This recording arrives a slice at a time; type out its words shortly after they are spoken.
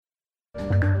Good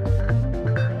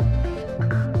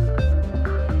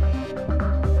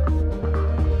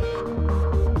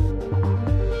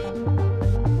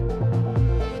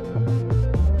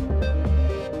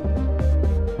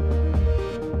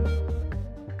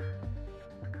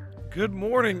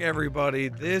morning, everybody.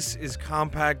 This is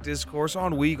Compact Discourse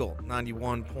on Weagle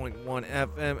 91.1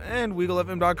 FM and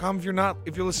WeagleFM.com.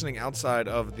 If you're listening outside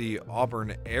of the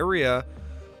Auburn area,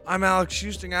 I'm Alex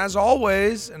Houston, as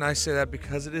always, and I say that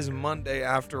because it is Monday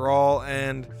after all,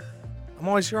 and I'm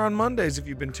always here on Mondays. If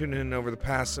you've been tuning in over the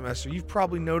past semester, you've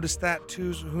probably noticed that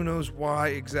too, so who knows why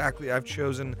exactly I've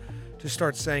chosen to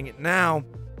start saying it now.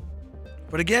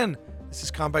 But again, this is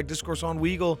Compact Discourse on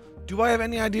Weagle. Do I have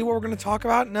any idea what we're going to talk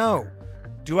about? No.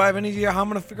 Do I have any idea how I'm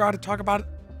going to figure out how to talk about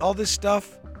all this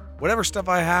stuff? Whatever stuff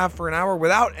I have for an hour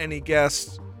without any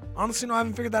guests? Honestly, no, I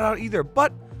haven't figured that out either.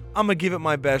 But I'm going to give it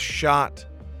my best shot.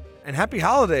 And happy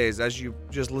holidays as you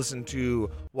just listened to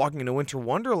Walking into Winter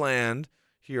Wonderland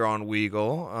here on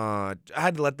Weagle. I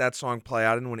had to let that song play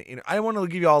out. I wanted to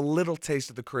give you all a little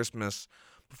taste of the Christmas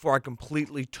before I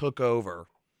completely took over.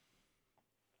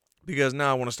 Because now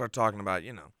I want to start talking about,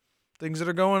 things that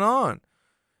are going on.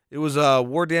 It was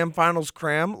War Dam Finals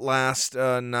cram last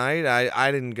night.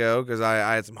 I didn't go because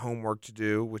I had some homework to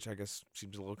do, which I guess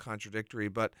seems a little contradictory.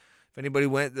 But if anybody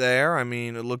went there, I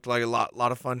mean, it looked like a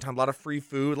lot of fun time, a lot of free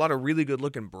food, a lot of really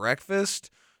good-looking breakfast,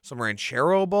 some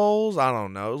ranchero bowls. I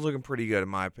don't know. It was looking pretty good in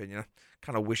my opinion. I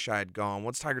kind of wish I had gone.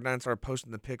 Once Tiger 9 started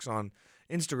posting the pics on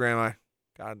Instagram, I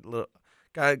got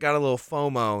a little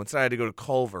FOMO and decided to go to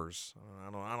Culver's.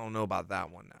 I don't know about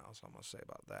that one now, so I'm going to say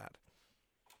about that.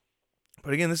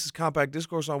 But again, this is Compact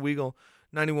Discourse on Weagle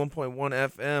 91.1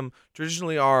 FM,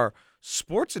 traditionally our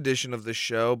sports edition of the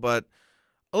show, but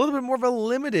a little bit more of a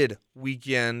limited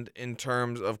weekend in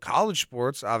terms of college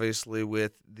sports, obviously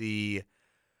with the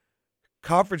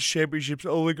conference championships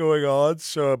only going on,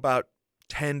 so about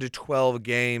 10 to 12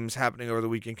 games happening over the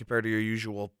weekend compared to your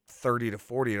usual 30 to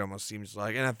 40, it almost seems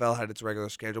like. NFL had its regular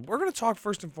schedule. We're going to talk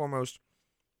first and foremost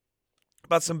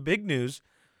about some big news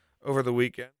over the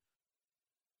weekend.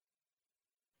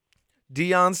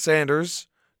 Deion Sanders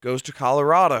goes to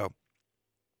Colorado.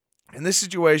 And this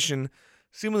situation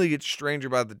seemingly gets stranger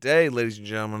by the day, ladies and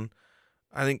gentlemen.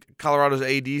 I think Colorado's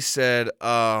AD said,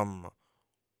 I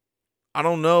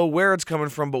don't know where it's coming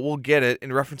from, but we'll get it,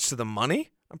 in reference to the money.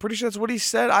 I'm pretty sure that's what he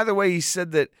said. Either way, he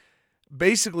said that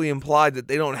basically implied that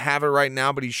they don't have it right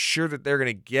now, but he's sure that they're going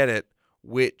to get it,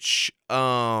 which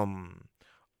all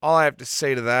I have to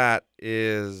say to that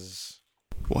is...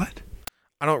 What?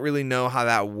 I don't really know how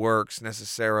that works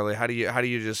necessarily. How do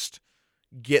you just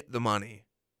get the money?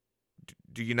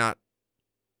 Do you not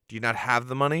have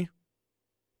the money?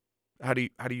 How do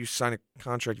you sign a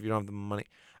contract if you don't have the money?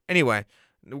 Anyway,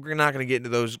 we're not going to get into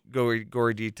those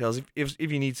gory details. If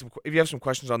you have some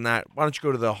questions on that, why don't you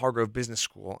go to the Hargrove Business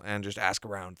School and just ask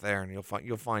around there, and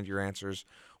you'll find your answers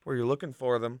where you're looking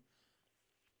for them.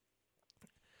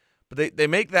 But they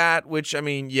make that, which, I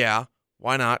mean, yeah.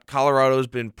 Why not? Colorado's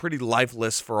been pretty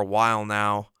lifeless for a while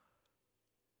now.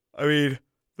 I mean,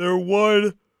 their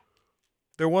one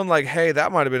like, hey,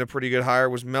 that might have been a pretty good hire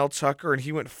was Mel Tucker, and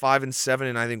he went 5-7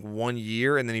 in I think 1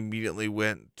 year, and then immediately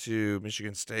went to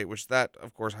Michigan State, which that,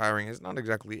 of course, hiring has not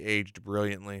exactly aged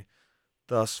brilliantly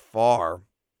thus far.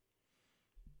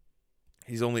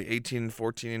 He's only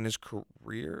 18-14 in his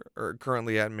career, or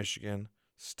currently at Michigan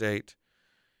State.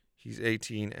 He's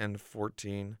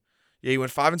 18-14. Yeah, he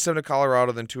went 5-7 to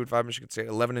Colorado, then 2-5 Michigan State,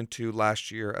 11-2 last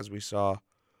year, as we saw.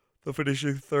 The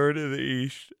finishing third in the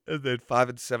East, and then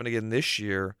 5-7 again this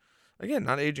year. Again,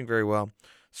 not aging very well.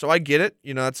 So I get it.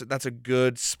 That's a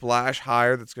good splash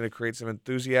hire that's going to create some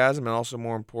enthusiasm, and also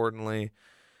more importantly,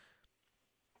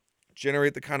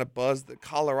 generate the kind of buzz that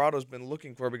Colorado's been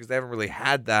looking for, because they haven't really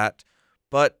had that.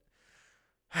 But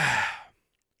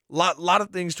lot of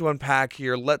things to unpack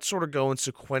here. Let's sort of go in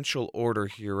sequential order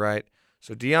here, right?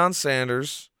 So Deion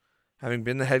Sanders, having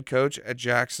been the head coach at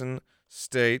Jackson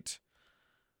State,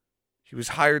 he was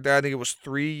hired there, I think it was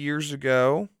 3 years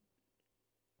ago.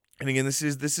 And again, this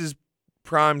is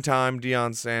prime time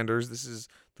Deion Sanders. This is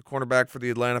the cornerback for the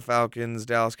Atlanta Falcons,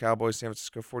 Dallas Cowboys, San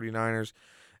Francisco 49ers,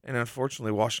 and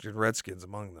unfortunately Washington Redskins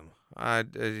among them. I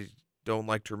don't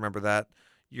like to remember that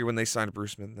year when they signed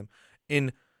Bruce Smith and them.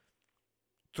 In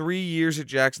 3 years at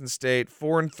Jackson State,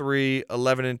 4-3,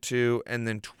 11-2, and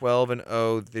then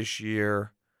 12-0 this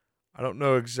year. I don't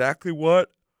know exactly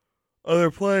what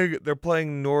they're playing. They're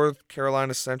playing North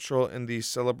Carolina Central in the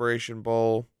Celebration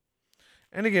Bowl.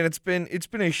 And again, it's been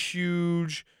a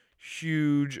huge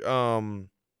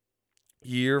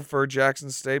year for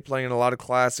Jackson State, playing in a lot of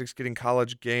classics, getting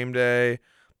College Game Day,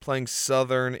 playing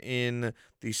Southern in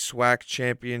the SWAC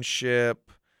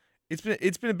championship. It's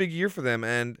been a big year for them,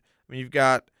 and I mean you've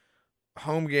got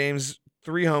home games,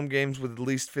 3 home games with at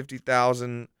least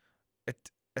 50,000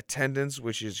 attendance,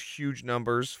 which is huge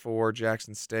numbers for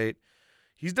Jackson State.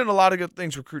 He's done a lot of good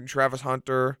things recruiting Travis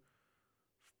Hunter,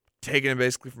 taking him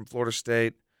basically from Florida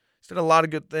State. He's done a lot of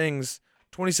good things.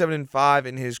 27-5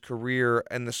 in his career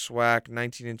and the SWAC,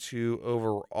 19-2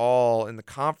 overall in the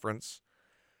conference.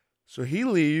 So he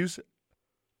leaves,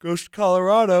 goes to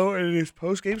Colorado, and in his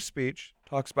post-game speech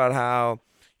talks about how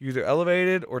you're either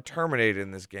elevated or terminated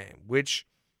in this game, which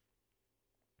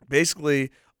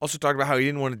basically also talked about how he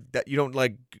didn't want to, you don't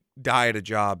like die at a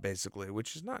job, basically,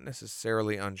 which is not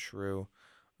necessarily untrue.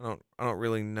 I don't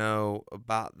really know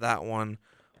about that one,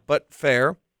 but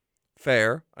fair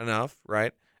enough,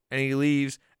 right? And he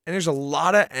leaves, and there's a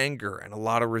lot of anger and a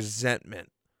lot of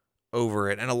resentment over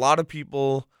it, and a lot of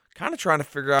people kind of trying to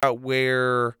figure out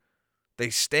where they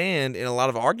stand in a lot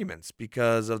of arguments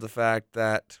because of the fact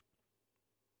that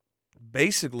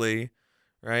basically,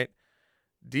 right,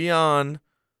 Deion,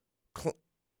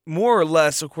 more or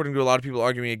less, according to a lot of people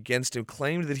arguing against him,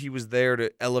 claimed that he was there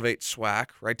to elevate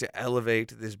SWAC, right, to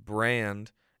elevate this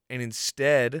brand, and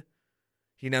instead,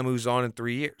 he now moves on in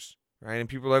 3 years, right? And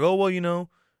people are like, oh, well,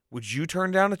 would you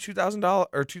turn down a $2,000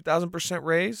 or 2,000%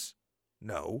 raise?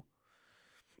 No.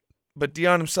 But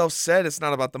Deion himself said it's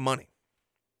not about the money.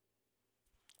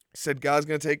 He said God's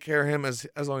going to take care of him as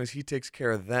long as he takes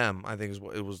care of them, I think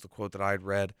it was the quote that I had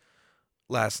read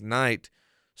last night.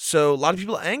 So a lot of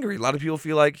people are angry. A lot of people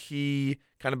feel like he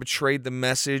kind of betrayed the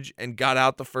message and got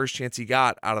out the first chance he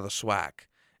got out of the SWAC.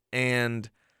 And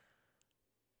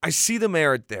I see the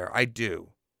merit there. I do.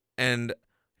 And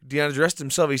Deion addressed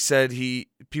himself. He said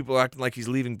people are acting like he's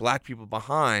leaving black people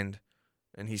behind,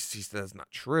 and he said that's not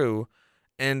true.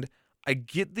 And I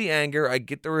get the anger, I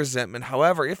get the resentment.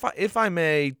 However, if I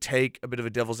may take a bit of a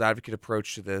devil's advocate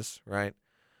approach to this, right?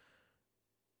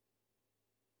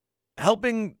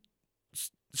 Helping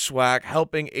SWAC,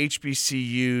 helping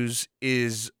HBCUs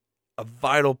is a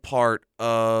vital part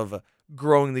of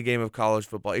growing the game of college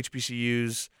football.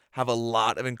 HBCUs have a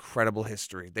lot of incredible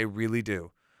history. They really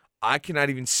do. I cannot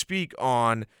even speak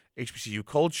on HBCU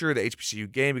culture, the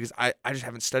HBCU game, because I just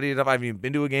haven't studied enough. I haven't even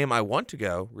been to a game. I want to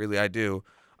go. Really, I do.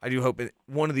 I do hope that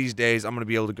one of these days I'm going to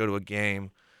be able to go to a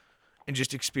game and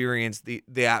just experience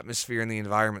the atmosphere and the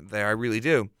environment there. I really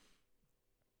do.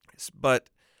 But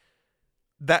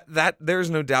that there's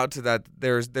no doubt to that.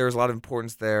 There's a lot of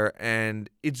importance there, and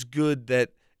it's good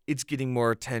that it's getting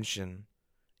more attention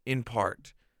in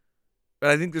part. But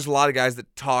I think there's a lot of guys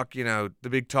that talk, the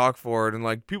big talk for it, and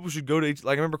like people should go to,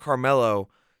 like I remember Carmelo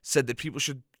said that people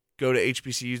should go to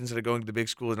HBCUs instead of going to the big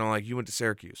schools, and I'm like, you went to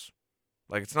Syracuse.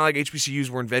 Like, it's not like HBCUs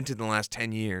were invented in the last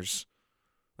 10 years.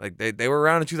 Like, they were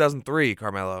around in 2003,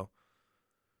 Carmelo.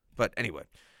 But anyway,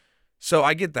 so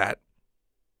I get that.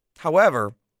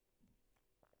 However,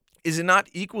 is it not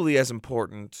equally as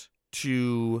important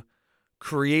to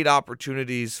create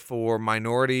opportunities for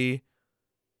minority,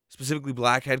 specifically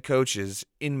black head coaches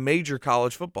in major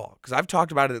college football? Because I've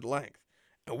talked about it at length.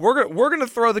 And we're gonna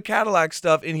throw the Cadillac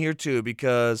stuff in here too,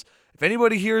 because if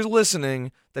anybody here is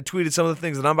listening that tweeted some of the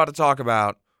things that I'm about to talk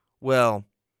about, well,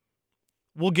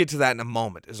 we'll get to that in a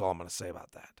moment is all I'm going to say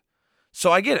about that.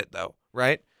 So I get it, though,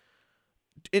 right?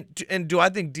 And do I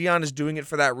think Deion is doing it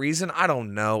for that reason? I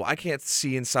don't know. I can't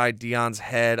see inside Deion's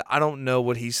head. I don't know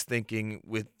what he's thinking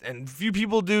and few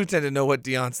people do tend to know what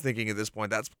Deion's thinking at this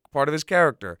point. That's part of his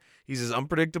character. He's as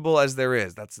unpredictable as there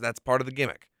is. That's part of the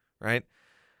gimmick, right?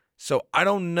 So I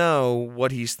don't know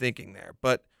what he's thinking there,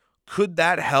 but could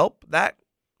that help? That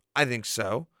I think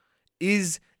so.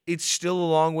 Is it still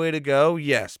a long way to go?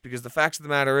 Yes, because the facts of the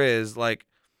matter is, like,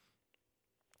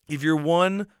 if you're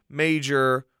one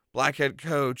major black head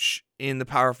coach in the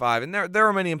Power 5, and there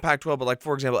are many in Pac-12, but like,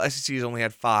 for example, SEC has only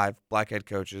had 5 black head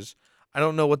coaches. I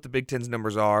don't know what the Big Ten's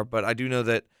numbers are, but I do know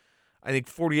that I think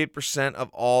 48% of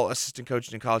all assistant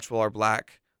coaches in college football are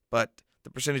black, but the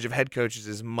percentage of head coaches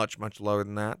is much, much lower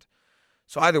than that.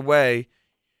 So either way,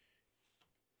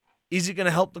 is it going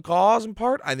to help the cause in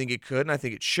part? I think it could, and I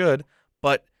think it should,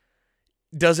 but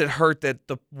does it hurt that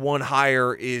the one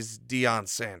hire is Deion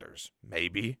Sanders?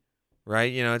 Maybe,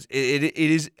 right? It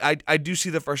is. I do see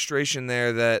the frustration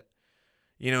there that,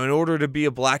 in order to be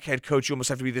a black head coach, you almost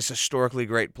have to be this historically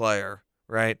great player,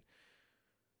 right?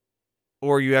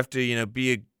 Or you have to,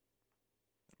 be a,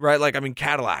 right? Like,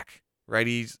 Cadillac, right?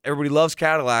 Everybody loves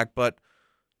Cadillac, but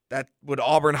that would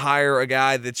Auburn hire a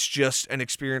guy that's just an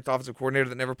experienced offensive coordinator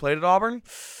that never played at Auburn?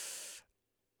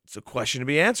 It's a question to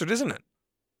be answered, isn't it?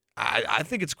 I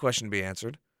think it's a question to be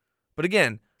answered. But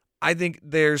again, I think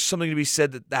there's something to be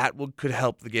said that could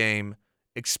help the game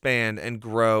expand and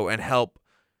grow and help,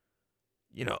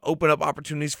 open up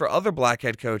opportunities for other black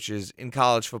head coaches in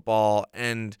college football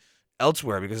and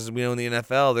elsewhere. Because as we know in the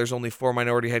NFL, there's only 4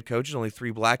 minority head coaches, only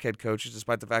 3 black head coaches,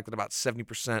 despite the fact that about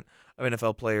 70% of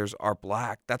NFL players are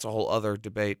black. That's a whole other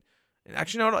debate. And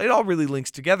actually, no, it all really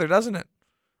links together, doesn't it?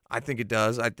 I think it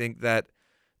does. I think that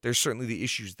there's certainly the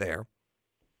issues there.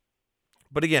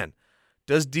 But again,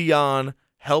 does Deion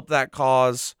help that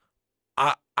cause?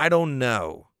 I don't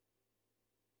know.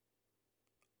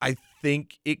 I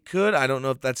think it could. I don't know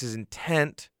if that's his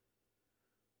intent,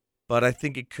 but I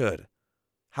think it could.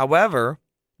 However,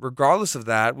 regardless of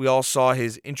that, we all saw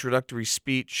his introductory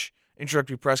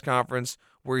press conference,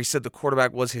 where he said the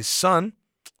quarterback was his son.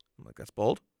 I'm like, that's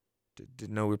bold.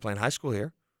 Didn't know we were playing high school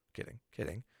here.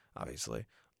 Kidding, obviously.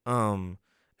 And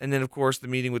then, of course, the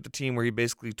meeting with the team where he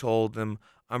basically told them,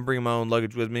 I'm bringing my own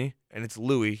luggage with me, and it's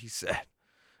Louis, he said.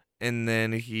 And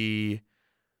then he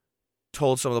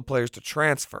told some of the players to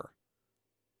transfer.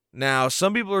 Now,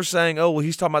 some people are saying, oh, well,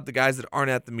 he's talking about the guys that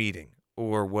aren't at the meeting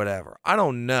or whatever. I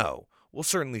don't know. We'll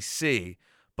certainly see.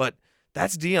 But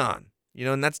that's Deion,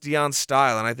 and that's Deion's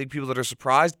style. And I think people that are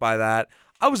surprised by that,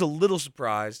 I was a little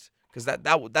surprised because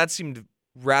that seemed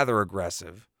rather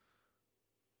aggressive.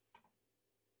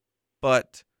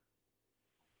 But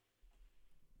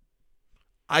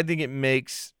I think it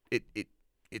makes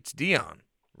it's Deion,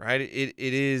 right? It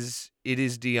is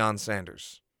Deion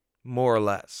Sanders, more or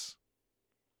less.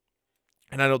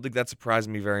 And I don't think that surprised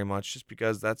me very much, just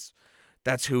because that's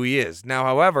who he is. Now,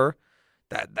 however,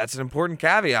 that's an important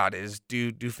caveat: is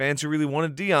do fans who really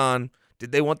wanted Deion,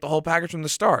 did they want the whole package from the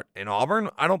start? In Auburn,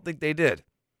 I don't think they did.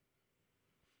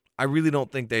 I really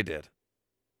don't think they did,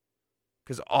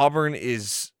 because Auburn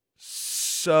is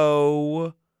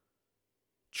so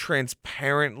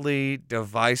transparently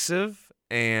divisive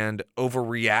and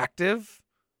overreactive,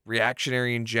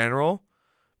 reactionary in general.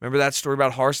 Remember that story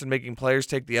about Harsin making players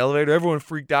take the elevator? Everyone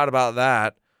freaked out about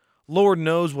that. Lord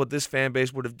knows what this fan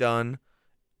base would have done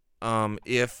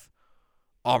if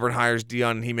Auburn hires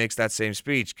Deion and he makes that same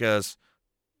speech, because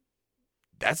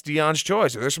that's Deion's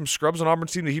choice. There's some scrubs on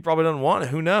Auburn's team that he probably doesn't want.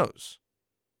 Who knows?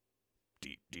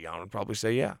 Deion would probably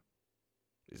say, yeah.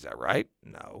 Is that right?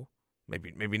 No.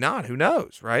 Maybe not. Who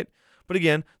knows, right? But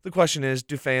again, the question is,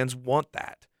 do fans want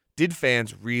that? Did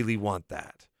fans really want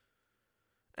that?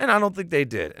 And I don't think they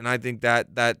did. And I think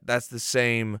that's the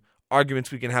same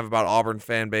arguments we can have about Auburn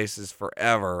fan bases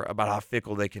forever, about how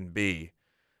fickle they can be.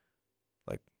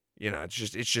 Like, it's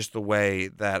just the way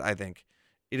that I think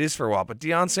it is for a while. But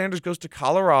Deion Sanders goes to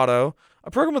Colorado,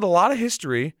 a program with a lot of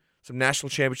history, some national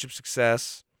championship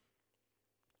success,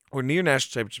 or near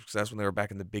national championship success when they were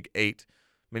back in the Big 8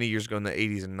 many years ago in the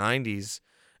 80s and 90s,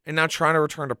 and now trying to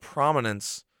return to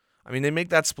prominence. I mean, they make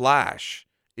that splash.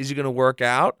 Is he going to work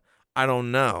out? I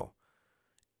don't know.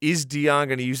 Is Deion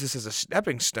going to use this as a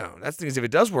stepping stone? That's the thing, is if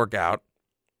it does work out,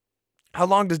 how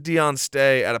long does Deion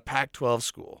stay at a Pac-12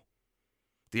 school?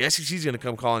 The SEC is going to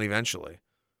come calling eventually.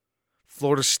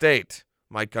 Florida State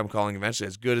might come calling eventually,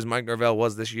 as good as Mike Norvell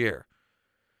was this year.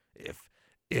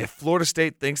 If Florida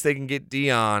State thinks they can get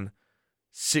Deion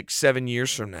 6-7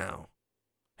 years from now,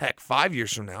 heck, 5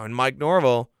 years from now, and Mike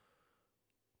Norvell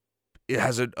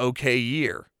has an okay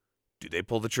year, do they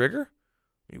pull the trigger?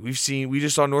 I mean, we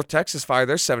just saw North Texas fire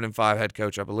their 7-5 head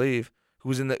coach, I believe, who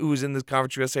was in the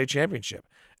Conference USA championship.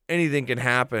 Anything can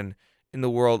happen in the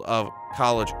world of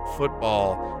college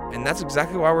football, and that's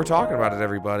exactly why we're talking about it,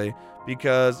 everybody,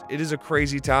 because it is a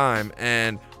crazy time.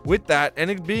 And with that, and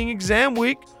it being exam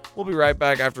week, we'll be right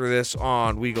back after this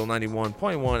on Weagle 91.1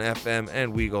 FM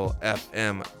and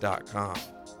WeagleFM.com.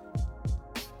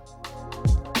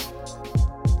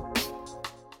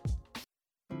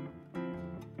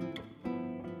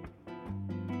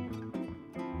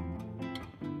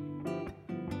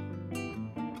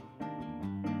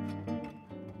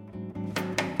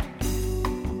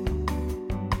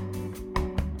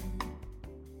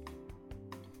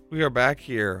 We are back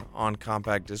here on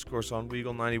Compact Discourse on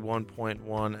Weagle 91.1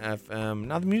 FM.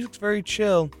 Now, the music's very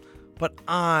chill, but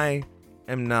I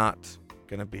am not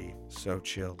going to be so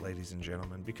chill, ladies and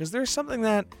gentlemen, because there's something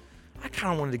that I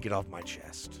kind of wanted to get off my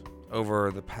chest over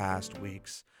the past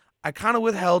weeks. I kind of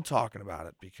withheld talking about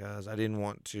it because I didn't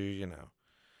want to,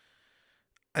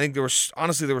 I think there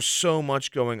was so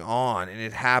much going on, and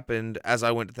it happened as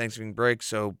I went to Thanksgiving break.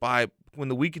 So when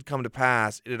the week had come to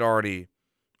pass, it had already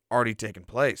taken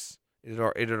place. It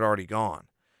had already gone.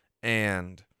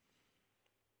 And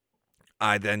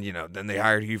I then they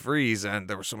hired Hugh Freeze, and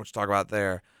there was so much to talk about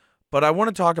there. But I want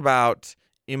to talk about,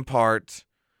 in part,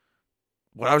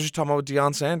 what I was just talking about with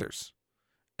Deion Sanders.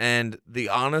 And the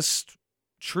honest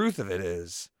truth of it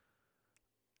is,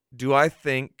 do I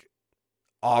think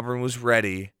Auburn was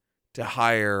ready to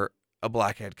hire a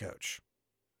black head coach?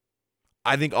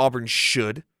 I think Auburn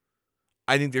should.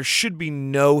 I think there should be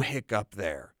no hiccup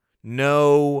there.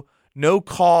 No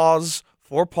cause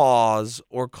for pause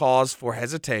or cause for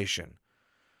hesitation.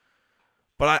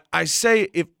 But I say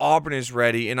if Auburn is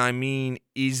ready, and I mean,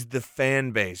 is the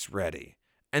fan base ready?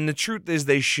 And the truth is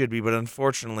they should be, but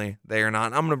unfortunately they are not.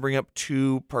 And I'm going to bring up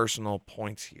two personal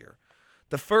points here.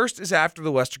 The first is after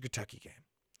the Western Kentucky game.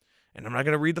 And I'm not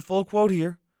going to read the full quote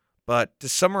here, but to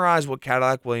summarize what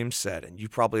Cadillac Williams said, and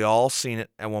you've probably all seen it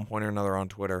at one point or another on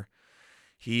Twitter,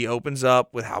 he opens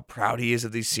up with how proud he is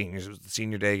of these seniors. It was the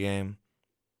senior day game.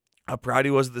 How proud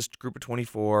he was of this group of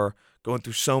 24 going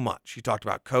through so much. He talked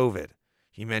about COVID.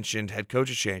 He mentioned head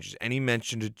coaches changes, and he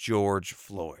mentioned George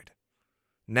Floyd.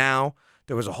 Now,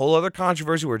 there was a whole other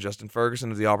controversy where Justin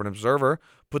Ferguson of the Auburn Observer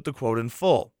put the quote in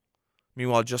full.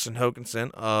 Meanwhile, Justin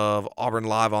Hokanson of Auburn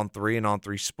Live on 3 and on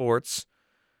 3 Sports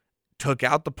took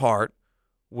out the part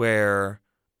where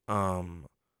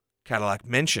Cadillac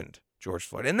mentioned George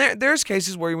Floyd. And there's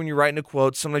cases where when you're writing a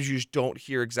quote, sometimes you just don't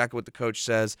hear exactly what the coach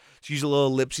says. So use a little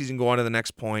ellipses and go on to the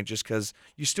next point just because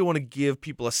you still want to give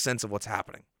people a sense of what's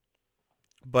happening.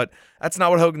 But that's not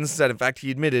what Hoganson said. In fact,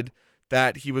 he admitted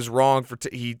that he was wrong.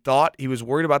 He thought he was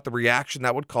worried about the reaction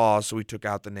that would cause, so he took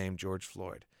out the name George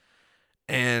Floyd.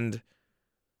 And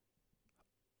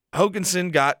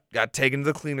Hoganson got taken to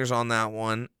the cleaners on that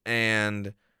one,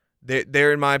 and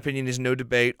there, in my opinion, is no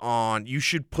debate on you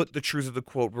should put the truth of the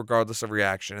quote regardless of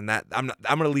reaction. And that I'm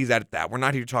going to leave that at that. We're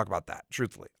not here to talk about that,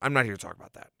 truthfully. I'm not here to talk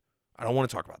about that. I don't want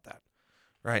to talk about that,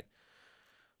 right?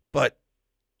 But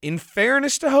in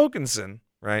fairness to Hokanson,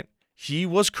 right, he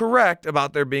was correct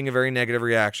about there being a very negative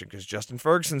reaction because Justin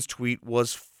Ferguson's tweet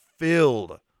was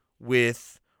filled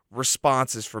with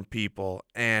responses from people,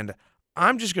 and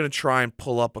I'm just going to try and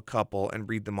pull up a couple and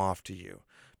read them off to you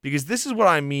because this is what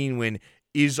I mean when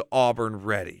is Auburn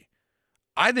ready?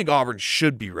 I think Auburn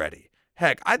should be ready.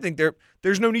 Heck, I think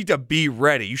there's no need to be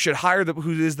ready. You should hire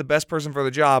who is the best person for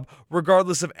the job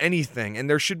regardless of anything, and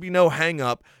there should be no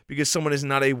hang-up because someone is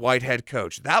not a white head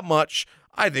coach. That much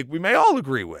I think we may all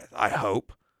agree with, I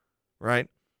hope, right?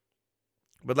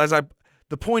 But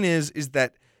the point is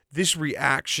that this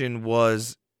reaction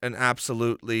was an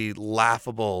absolutely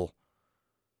laughable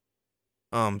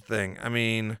thing. I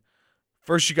mean,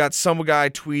 first you got some guy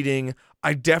tweeting,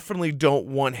 I definitely don't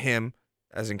want him,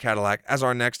 as in Cadillac, as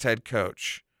our next head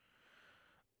coach.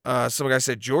 Some guy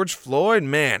said, George Floyd,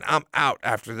 man, I'm out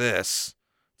after this.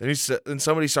 Then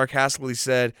somebody sarcastically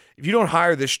said, if you don't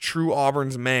hire this true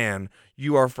Auburn's man,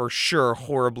 you are for sure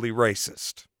horribly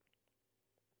racist.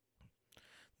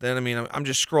 Then, I mean, I'm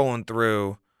just scrolling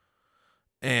through,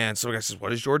 and some guy says, what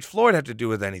does George Floyd have to do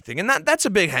with anything? And that's a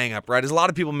big hang-up, right? As a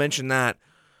lot of people mention that.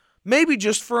 Maybe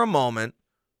just for a moment,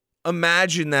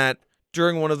 imagine that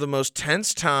during one of the most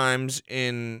tense times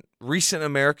in recent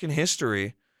American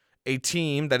history, a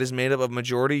team that is made up of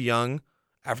majority young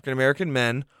African-American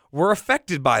men were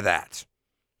affected by that.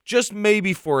 Just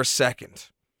maybe for a second.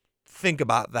 Think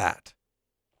about that.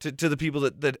 To the people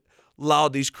that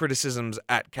allowed these criticisms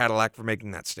at Cadillac for making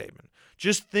that statement.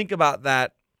 Just think about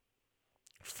that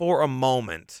for a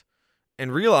moment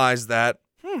and realize that,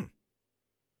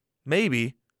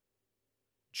 maybe,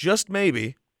 just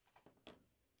maybe,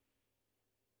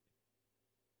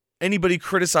 anybody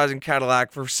criticizing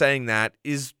Cadillac for saying that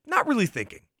is not really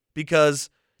thinking because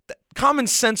common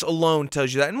sense alone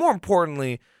tells you that. And more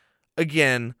importantly,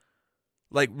 again,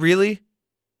 like really,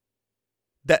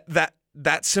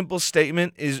 that simple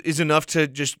statement is enough to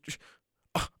just,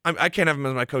 I can't have him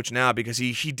as my coach now because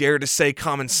he dared to say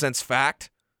common sense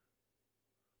fact.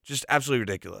 Just absolutely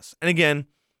ridiculous. And again,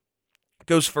 it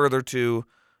goes further to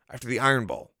after the Iron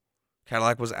Bowl.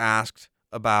 Cadillac was asked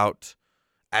about,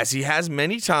 as he has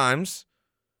many times,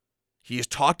 he has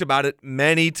talked about it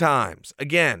many times.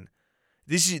 Again,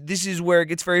 this is where it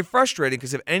gets very frustrating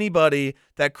because if anybody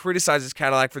that criticizes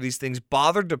Cadillac for these things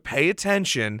bothered to pay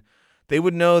attention, they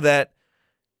would know that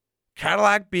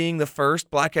Cadillac being the first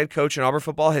black head coach in Auburn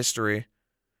football history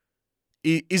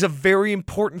is a very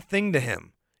important thing to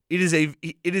him. It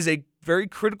is a very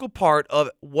critical part of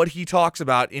what he talks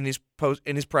about in his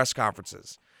press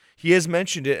conferences. He has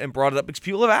mentioned it and brought it up because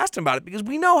people have asked him about it because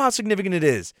we know how significant it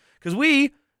is because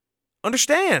we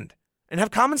understand and have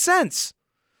common sense.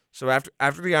 So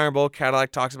after the Iron Bowl,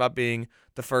 Cadillac talks about being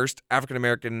the first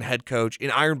African-American head coach in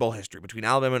Iron Bowl history between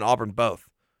Alabama and Auburn, both.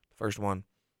 The first one.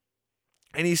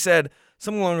 And he said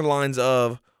something along the lines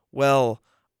of, well,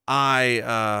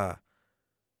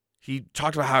 he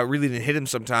talked about how it really didn't hit him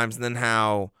sometimes and then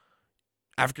how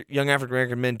young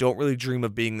African-American men don't really dream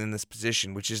of being in this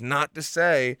position, which is not to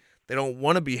say they don't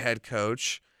want to be head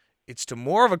coach. It's to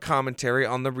more of a commentary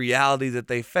on the reality that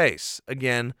they face.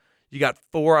 Again, you got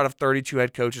 4 out of 32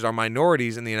 head coaches are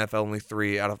minorities in the NFL, only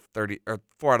 3 out of 30, or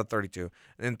 4 out of 32,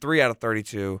 and then 3 out of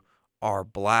 32 are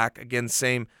black. Again,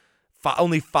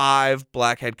 only 5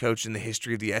 black head coaches in the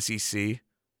history of the SEC.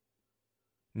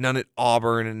 None at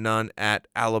Auburn and none at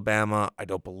Alabama. I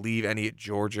don't believe any at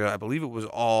Georgia. I believe it was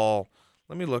all,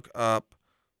 let me look up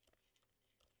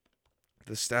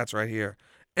the stats right here.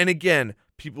 And again,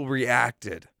 people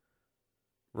reacted,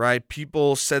 right?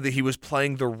 People said that he was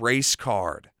playing the race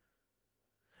card.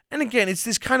 And again, it's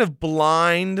this kind of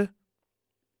blind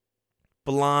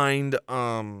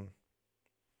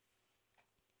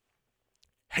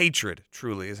hatred,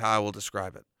 truly, is how I will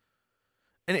describe it.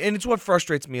 And it's what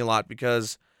frustrates me a lot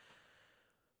because,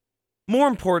 more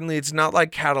importantly, it's not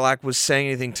like Cadillac was saying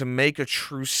anything to make a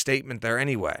true statement there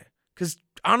anyway. Because,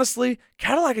 honestly,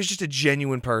 Cadillac is just a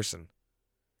genuine person.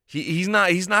 He's not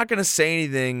going to say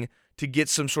anything to get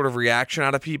some sort of reaction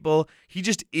out of people. He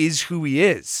just is who he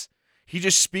is. He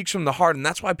just speaks from the heart, and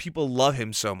that's why people love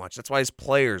him so much. That's why his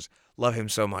players love him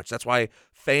so much. That's why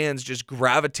fans just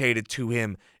gravitated to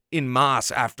him en masse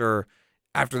after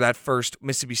that first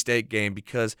Mississippi State game,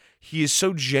 because he is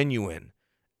so genuine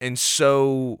and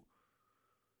so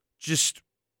just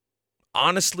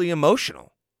honestly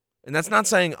emotional. And that's not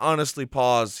saying honestly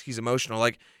pause, he's emotional.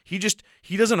 Like, he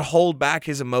doesn't hold back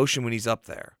his emotion when he's up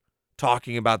there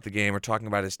talking about the game or talking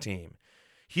about his team.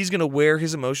 He's going to wear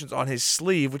his emotions on his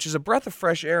sleeve, which is a breath of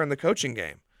fresh air in the coaching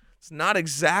game. It's not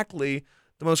exactly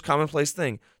the most commonplace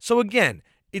thing. So again,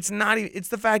 it's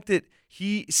the fact that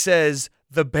he says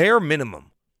the bare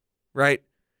minimum, right?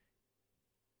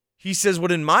 He says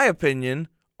what, in my opinion,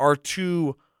 are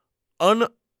 2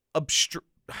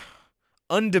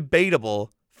 undebatable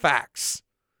facts.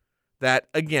 That,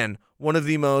 again, one of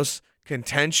the most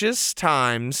contentious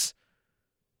times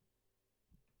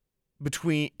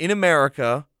in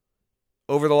America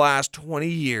over the last 20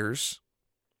 years,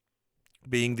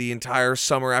 being the entire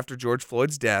summer after George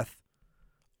Floyd's death,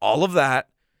 all of that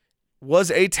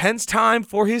was a tense time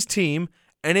for his team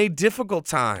and a difficult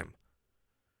time.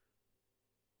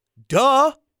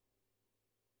 Duh.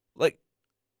 Like,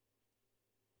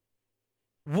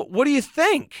 what do you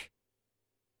think?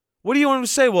 What do you want him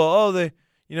to say? Well,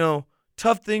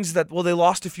 tough things that, they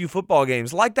lost a few football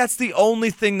games. Like, that's the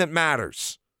only thing that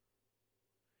matters.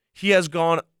 He has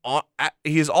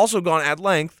also gone at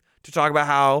length to talk about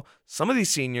how some of these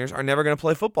seniors are never going to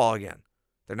play football again.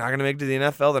 They're not going to make it to the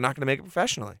NFL. They're not going to make it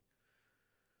professionally.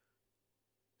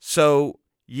 So,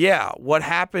 yeah, what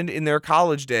happened in their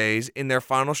college days, in their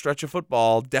final stretch of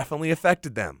football, definitely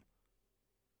affected them.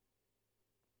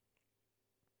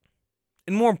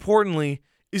 And more importantly,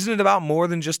 isn't it about more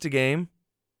than just a game?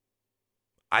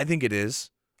 I think it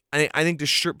is. I think to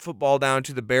strip football down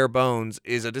to the bare bones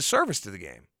is a disservice to the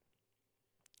game.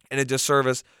 And a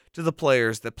disservice to the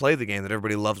players that play the game that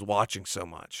everybody loves watching so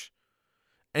much.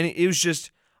 And it was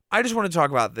just, I just want to talk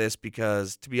about this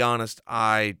because, to be honest,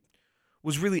 I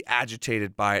was really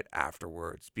agitated by it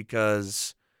afterwards,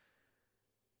 because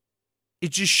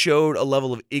it just showed a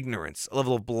level of ignorance, a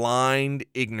level of blind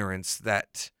ignorance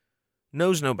that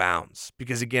knows no bounds.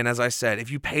 Because again, as I said,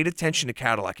 if you paid attention to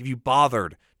Cadillac, if you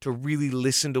bothered to really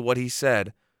listen to what he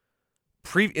said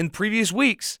in previous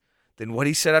weeks, then what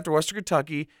he said after Western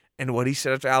Kentucky and what he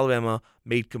said after Alabama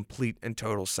made complete and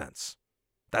total sense.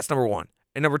 That's number one.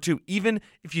 And number two, even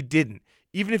if you didn't,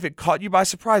 even if it caught you by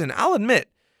surprise, and I'll admit,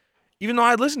 even though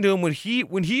I listened to him when he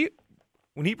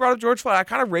brought up George Floyd, I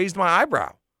kind of raised my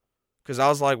eyebrow, because I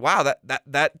was like, wow,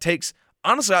 that takes,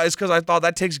 honestly, it's because I thought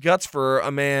that takes guts for a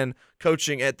man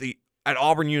coaching at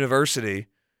Auburn University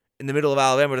in the middle of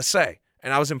Alabama to say.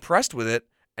 And I was impressed with it.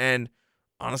 And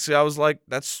honestly, I was like,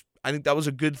 I think that was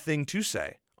a good thing to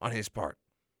say on his part.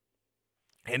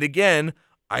 And again,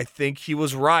 I think he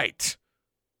was right,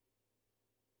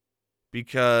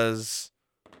 because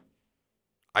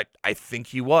I think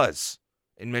he was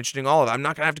in mentioning all of it. I'm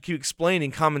not going to have to keep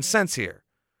explaining common sense here,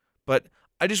 but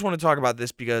I just want to talk about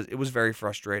this because it was very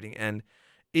frustrating, and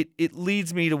it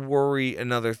leads me to worry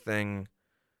another thing.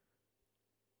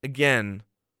 Again,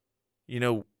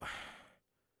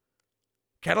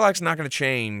 Cadillac's not going to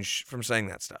change from saying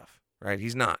that stuff, right?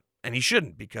 He's not, and he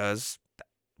shouldn't, because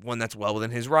one, that's well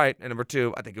within his right, and number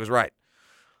two, I think it was right.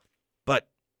 But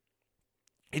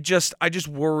I just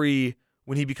worry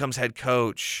when he becomes head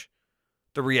coach,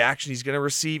 the reaction he's going to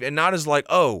receive, and not as like,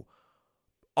 oh,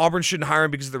 Auburn shouldn't hire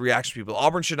him because of the reaction people.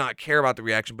 Auburn should not care about the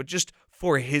reaction, but just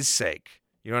for his sake.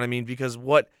 You know what I mean? Because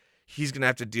what he's going to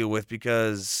have to deal with,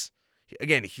 because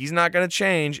Again, he's not going to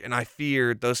change, and I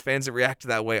fear those fans that react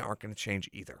that way aren't going to change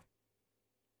either.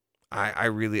 I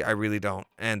really don't,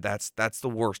 and that's the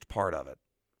worst part of it.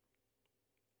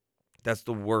 That's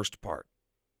the worst part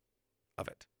of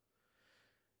it.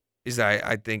 Is that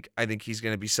I think he's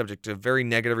going to be subject to very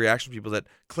negative reaction from people that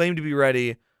claim to be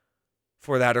ready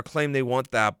for that or claim they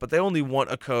want that, but they only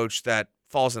want a coach that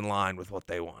falls in line with what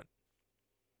they want.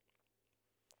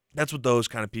 That's what those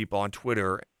kind of people on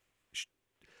Twitter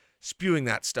spewing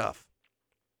that stuff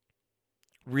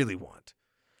really want.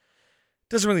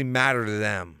 Doesn't really matter to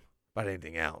them about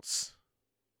anything else.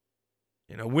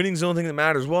 Winning's the only thing that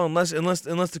matters. Well, unless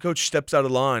the coach steps out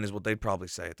of line is what they'd probably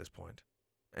say at this point.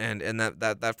 And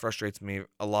that frustrates me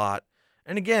a lot.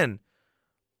 And again,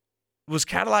 was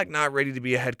Cadillac not ready to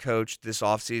be a head coach this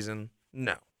offseason?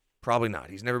 No, probably not.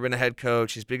 He's never been a head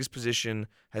coach. His biggest position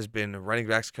has been a running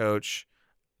backs coach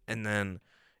and then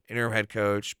interim head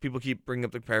coach. People keep bringing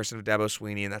up the comparison of Dabo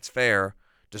Swinney, and that's fair.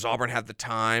 Does Auburn have the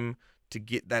time to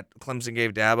get that Clemson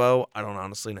gave Dabo? I don't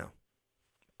honestly know.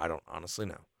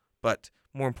 But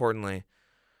more importantly,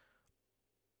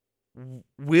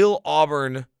 will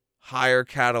Auburn hire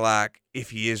Cadillac if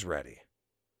he is ready?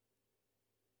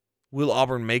 Will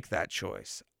Auburn make that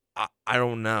choice? I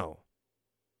don't know,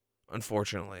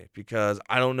 unfortunately, because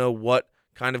I don't know what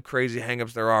kind of crazy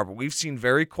hangups there are. But we've seen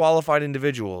very qualified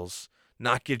individuals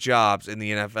not get jobs in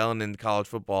the NFL and in college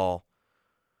football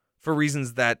for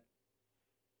reasons that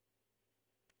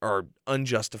are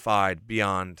unjustified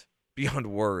beyond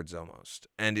words almost.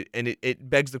 And it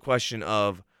begs the question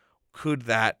of, could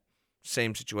that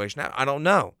same situation happen? I don't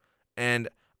know. And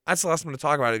that's the last I'm going to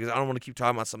talk about it, because I don't want to keep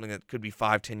talking about something that could be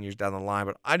 5-10 years down the line.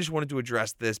 But I just wanted to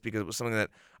address this because it was something that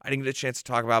I didn't get a chance to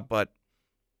talk about. But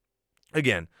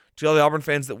again, to all the Auburn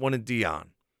fans that wanted Deion,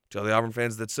 to all the Auburn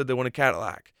fans that said they wanted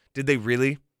Cadillac, did they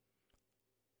really?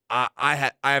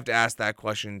 I have to ask that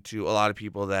question to a lot of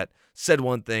people that said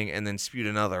one thing and then spewed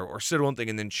another, or said one thing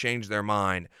and then changed their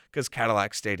mind because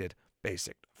Cadillac stated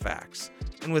basic facts.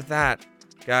 And with that,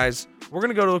 guys, we're going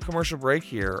to go to a commercial break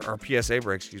here, or PSA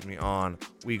break, on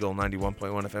Weagle 91.1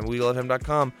 FM,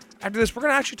 WeagleFM.com. After this, we're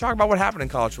going to actually talk about what happened in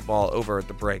college football over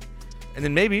the break. And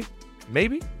then maybe,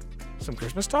 some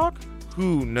Christmas talk?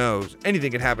 Who knows?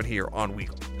 Anything can happen here on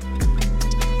Weagle.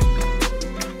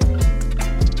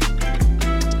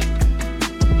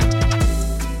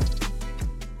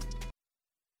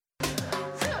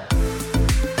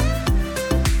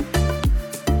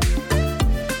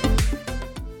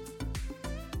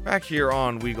 Back here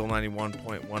on Weagle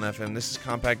 91.1 FM, this is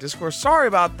Compact Discourse. Sorry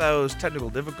about those technical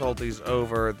difficulties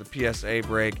over the PSA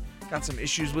break. Got some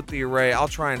issues with the array. I'll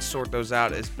try and sort those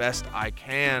out as best I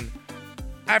can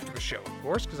after the show, of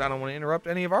course, because I don't want to interrupt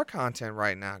any of our content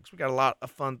right now, because we got a lot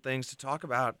of fun things to talk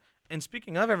about. And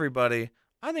speaking of everybody,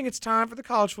 I think it's time for the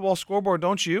college football scoreboard,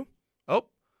 don't you? Oh,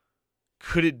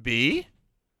 could it be?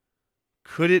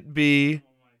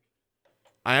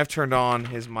 I have turned on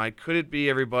his mic. Could it be,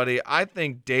 everybody? I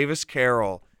think Davis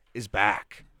Carroll is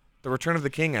back. The return of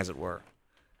the king, as it were.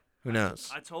 Who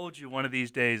knows? I told you one of these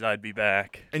days I'd be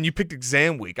back. And you picked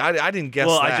exam week. I didn't guess that.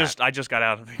 Well, I just got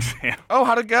out of the exam. Oh,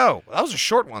 how'd it go? That was a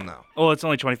short one, though. Well, it's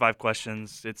only 25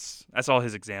 questions. That's all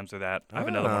his exams are that. I have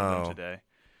another one of them today.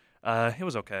 It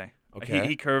was okay. Okay.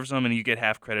 He curves them, and you get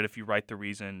half credit if you write the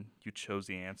reason you chose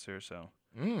the answer, so.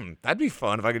 That'd be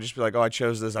fun if I could just be like, oh, I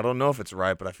chose this. I don't know if it's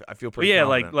right, but I feel pretty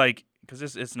confident. like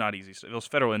because it's not easy. So it was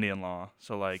federal Indian law.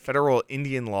 So like federal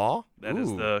Indian law? That is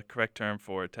the correct term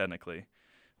for it technically,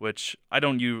 which I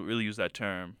don't really use that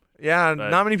term. Yeah,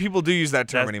 not many people do use that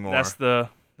term anymore. That's the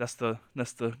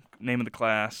name of the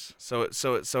class. So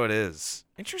it is.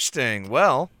 Interesting.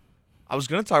 Well, I was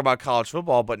going to talk about college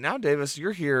football, but now, Davis,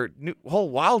 you're here. Whole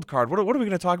wild card. What are we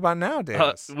going to talk about now,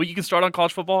 Davis? Well, you can start on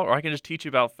college football, or I can just teach you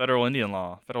about federal Indian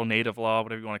law, federal native law,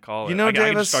 whatever you want to call it. Davis, I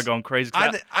can just start going crazy.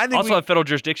 I think also have federal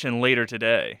jurisdiction later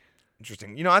today.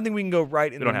 Interesting. I think we can go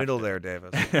right in the middle there,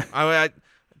 Davis.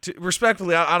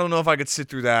 Respectfully, I don't know if I could sit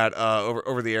through that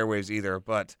over the airwaves either,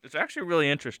 but it's actually really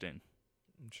interesting.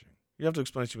 You have to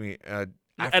explain it to me at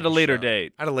a later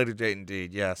date. At a later date,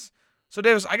 indeed. Yes. So,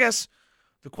 Davis, I guess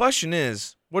the question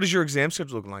is, what is your exam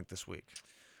schedule looking like this week?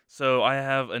 So I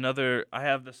have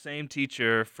the same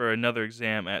teacher for another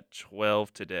exam at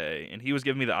 12 today, and he was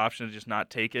giving me the option to just not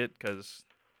take it because,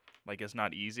 it's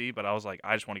not easy. But I was like,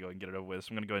 I just want to go and get it over with, so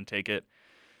I'm going to go ahead and take it.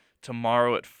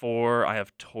 Tomorrow at 4, I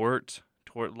have tort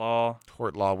law.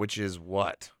 Tort law, which is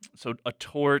what? So a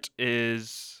tort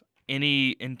is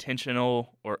any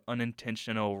intentional or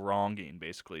unintentional wronging,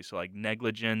 basically. So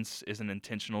negligence is an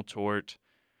intentional tort,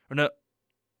 or no.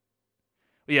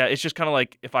 Yeah, it's just kind of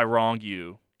like if I wrong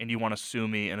you and you want to sue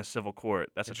me in a civil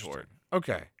court, that's a tort.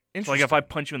 Okay. So, like, if I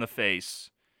punch you in the face,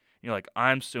 you're like,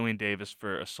 I'm suing Davis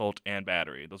for assault and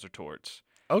battery. Those are torts.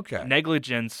 Okay.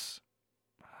 Negligence,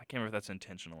 I can't remember if that's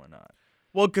intentional or not.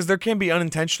 Well, because there can be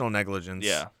unintentional negligence.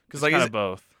 Yeah, because kind of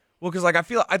both. Well, because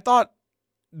I thought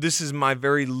this is my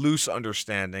very loose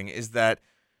understanding is that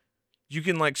you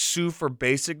can like sue for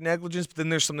basic negligence, but then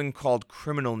there's something called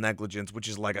criminal negligence, which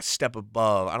is like a step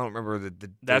above. I don't remember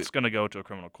That's going to go to a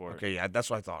criminal court. Okay, yeah, that's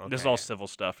what I thought. Okay. This is all civil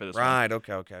stuff for this one. Right,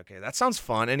 okay. That sounds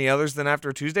fun. Any others than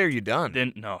after Tuesday, or are you done?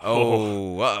 Then, no.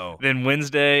 Oh, uh-oh. Then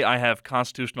Wednesday, I have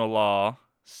constitutional law,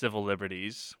 civil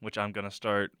liberties, which I'm going to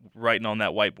start writing on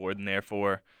that whiteboard in there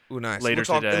for nice. later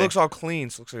today. It looks all clean,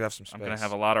 so it looks like I have some space. I'm going to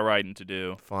have a lot of writing to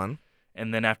do. Fun.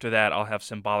 And then after that, I'll have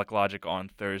symbolic logic on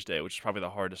Thursday, which is probably the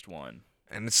hardest one.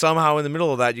 And somehow in the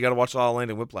middle of that, you got to watch La La Land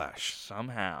and Whiplash.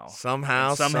 Somehow, some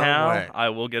way. I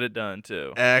will get it done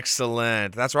too.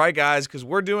 Excellent. That's right, guys, because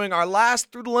we're doing our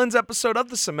last Through the Lens episode of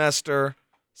the semester.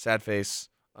 Sad face.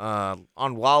 On La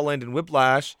La Land and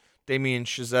Whiplash. Damien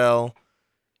Chazelle.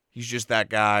 He's just that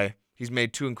guy. He's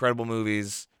made 2 incredible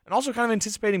movies. And also kind of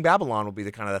anticipating Babylon will be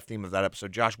the kind of the theme of that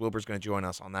episode. Josh Wilbur's going to join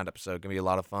us on that episode. Going to be a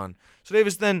lot of fun. So,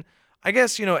 Davis, then I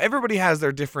guess, everybody has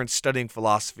their different studying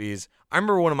philosophies. I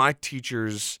remember one of my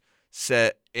teachers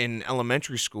said in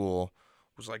elementary school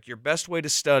was like, your best way to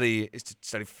study is to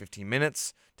study for 15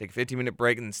 minutes, take a 15-minute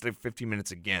break, and then study for 15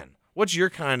 minutes again. What's your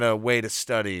kind of way to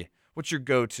study? What's your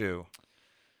go-to?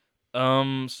 So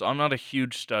I'm not a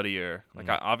huge studier. Like,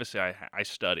 I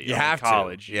study. You have in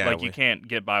college. to. Yeah, you can't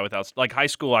get by without. Like, high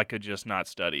school, I could just not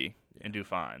study and do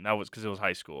fine. That was because it was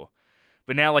high school.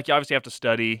 But now, like, you obviously have to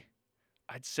study.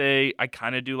 I'd say I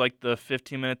kind of do, like, the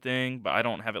 15-minute thing, but I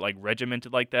don't have it, like,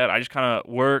 regimented like that. I just kind of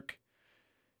work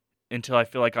until I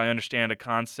feel like I understand a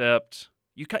concept.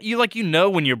 You know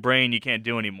when your brain you can't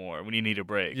do anymore, when you need a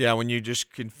break. Yeah, when you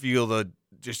just can feel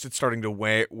it's starting to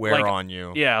wear like, on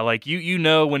you. Yeah, like, you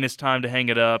know when it's time to hang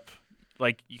it up.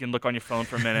 Like, you can look on your phone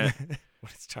for a minute.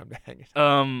 When it's time to hang it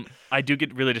up. I do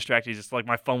get really distracted. It's like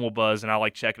my phone will buzz and I'll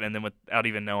like check it, and then without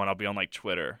even knowing, I'll be on like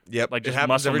Twitter. Yep, like just it happens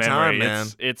muscle every memory. time, man.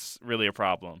 It's really a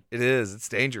problem. It is. It's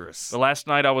dangerous. But last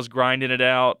night I was grinding it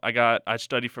out. I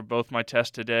studied for both my tests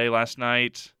today. Last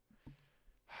night,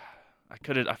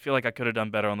 I feel like I could have done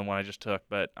better on the one I just took,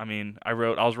 but I mean, I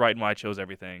was writing why I chose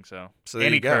everything. So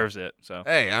and he curves it. So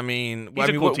hey, I mean, he's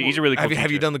a really cool teacher. Have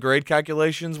you done the grade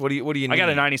calculations? What do you need? I got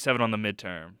a 97 on the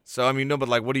midterm. So I mean, no, but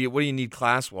like, what do you need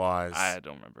class wise? I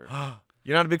don't remember.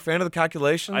 You're not a big fan of the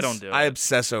calculations? I don't do it. I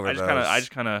obsess over those. I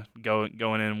just kind of go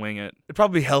in and wing it. It'd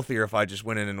probably be healthier if I just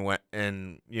went in and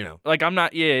Like, I'm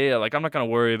not, like, I'm not going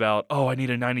to worry about, I need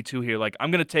a 92 here. Like,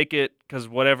 I'm going to take it because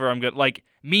whatever I'm going to, like,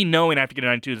 me knowing I have to get a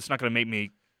 92, that's not going to make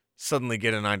me suddenly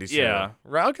get a 92. Yeah.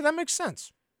 Right, okay, that makes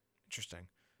sense. Interesting.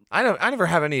 I never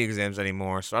have any exams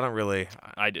anymore, so I don't really.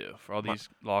 I do for all these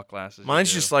law classes.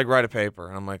 Mine's just like write a paper,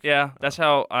 and I'm like. Yeah, that's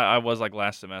how I was like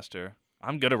last semester.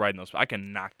 I'm good at writing those. I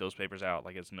can knock those papers out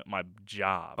like it's my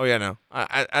job. Oh yeah, no.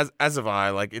 As have I.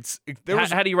 Like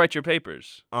How do you write your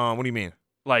papers? What do you mean?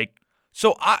 Like.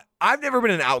 So I've never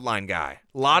been an outline guy.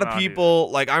 A lot of people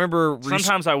like I remember.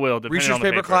 Sometimes I will. Research on the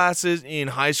paper classes in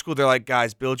high school. They're like,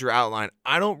 guys, build your outline.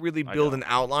 I don't really build an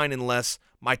outline unless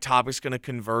my topic's going to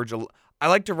converge. I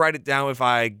like to write it down if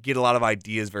I get a lot of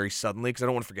ideas very suddenly because I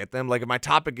don't want to forget them. Like if my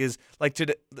topic is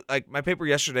like my paper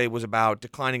yesterday was about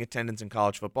declining attendance in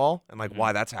college football and like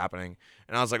why that's happening.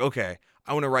 And I was like, okay,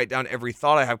 I want to write down every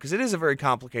thought I have because it is a very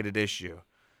complicated issue.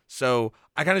 So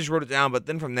I kind of just wrote it down, but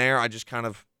then from there I just kind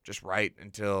of just write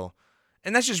until,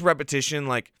 and that's just repetition.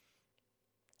 Like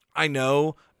I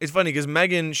know it's funny because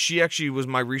Megan, she actually was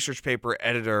my research paper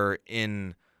editor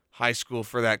in high school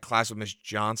for that class with Miss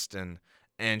Johnston.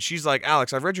 And she's like,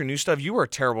 Alex, I've read your new stuff. You were a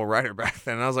terrible writer back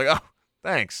then. And I was like, oh,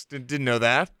 thanks. Didn't know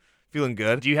that. Feeling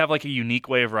good. Do you have like a unique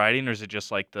way of writing, or is it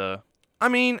just like the? I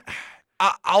mean,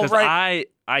 I'll write.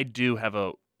 I do have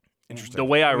a. Interesting. The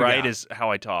way I write is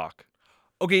how I talk.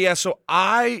 Okay, yeah. So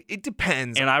it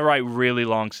depends. And I write really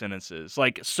long sentences,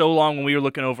 like so long. When we were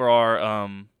looking over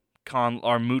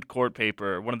our moot court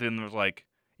paper, one of them was like,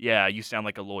 "Yeah, you sound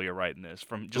like a lawyer writing this."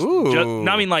 From just no,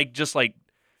 I mean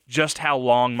just how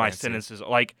long my sentences are.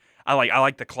 Like I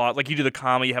like the clause. Like you do the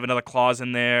comma, you have another clause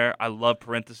in there. I love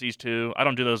parentheses too. I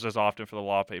don't do those as often for the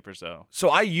law papers though. So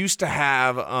I used to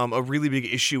have a really big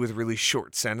issue with really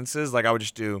short sentences. Like I would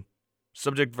just do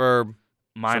subject verb,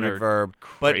 subject verb.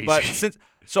 Crazy. But since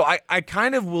I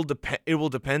kind of will depend. It will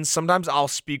depend. Sometimes I'll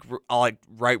like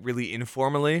write really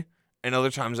informally, and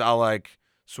other times I'll like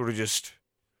sort of just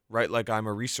write like I'm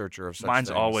a researcher of such Mine's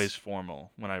things. always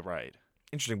formal when I write.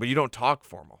 Interesting, but you don't talk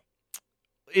formal.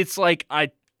 It's like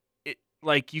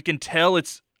like you can tell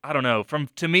I don't know.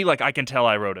 To me, like I can tell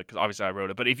I wrote it because obviously I wrote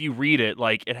it. But if you read it,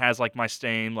 like it has like my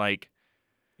same like.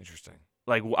 Interesting.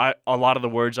 Like a lot of the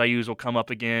words I use will come up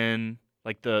again.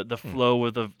 Like the flow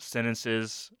of the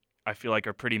sentences, I feel like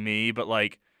are pretty me. But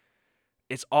like,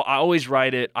 I always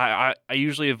write it. I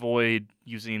usually avoid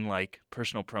using like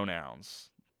personal pronouns.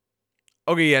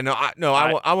 Okay, yeah,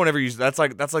 I won't ever use that's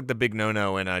like the big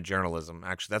no in journalism.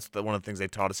 Actually, that's one of the things they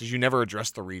taught us is you never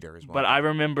address the reader. But I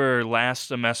remember last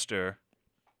semester,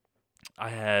 I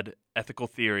had ethical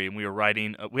theory, and we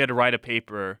had to write a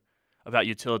paper about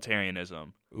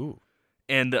utilitarianism. Ooh.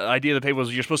 And the idea of the paper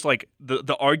was you're supposed to like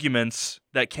the arguments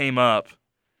that came up,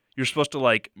 you're supposed to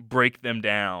like break them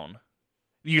down.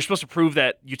 You're supposed to prove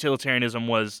that utilitarianism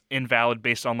was invalid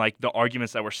based on like the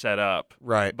arguments that were set up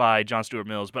by John Stuart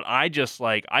Mills. But I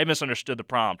misunderstood the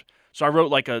prompt. So I wrote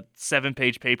like a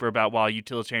 7-page paper about why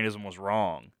utilitarianism was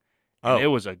wrong. And it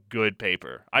was a good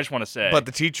paper. I just want to say. But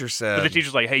the teacher's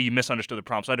like, hey, you misunderstood the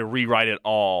prompt. So I had to rewrite it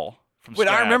all. Wait,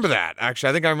 I remember that. Actually,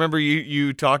 I think I remember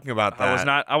you talking about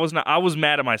that. I was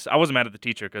mad at myself. I wasn't mad at the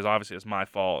teacher because obviously it's my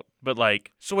fault. But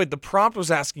like, so wait, the prompt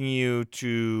was asking you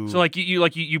to. So like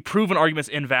you prove an argument's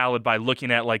invalid by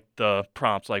looking at like the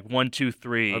prompts, like 1, 2,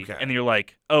 3, and then you're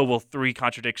like, oh well, 3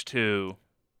 contradicts 2,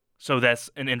 so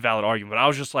that's an invalid argument. But I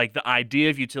was just like, the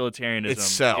idea of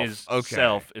utilitarianism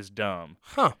itself is dumb.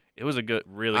 Huh? It was a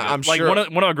really good. I'm like sure. One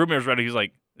of my group members read it. He's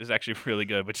like, it's actually really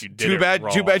good, but you did too bad.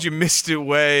 wrong. Too bad you missed it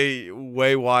way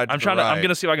wide. I'm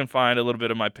gonna see if I can find a little bit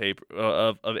of my paper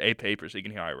of a paper so you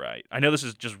can hear I write. I know this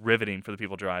is just riveting for the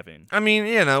people driving. I mean,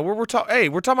 we're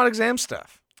talking about exam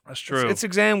stuff. That's true. It's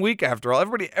exam week after all.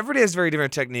 Everybody has very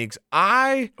different techniques.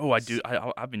 I do.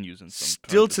 I've been using some.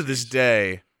 Still to this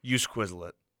day use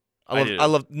Quizlet. I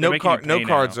love no cards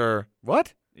now. are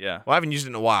what? Yeah. Well, I haven't used it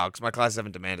in a while because my classes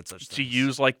haven't demanded such things. To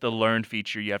use like the Learn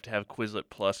feature, you have to have Quizlet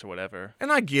Plus or whatever. And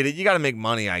I get it. You got to make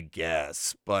money, I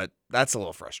guess, but that's a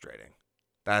little frustrating.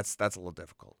 That's a little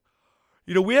difficult.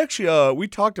 We actually we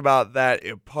talked about that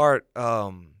in part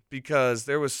because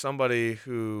there was somebody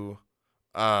who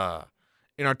in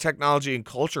our technology and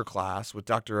culture class with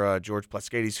Dr. George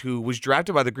Plaskades who was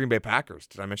drafted by the Green Bay Packers.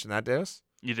 Did I mention that, Davis?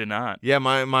 You did not. Yeah,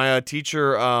 my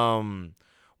teacher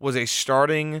was a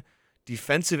starting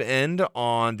defensive end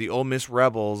on the Ole Miss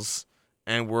Rebels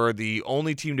and were the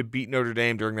only team to beat Notre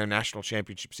Dame during their national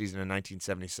championship season in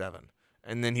 1977.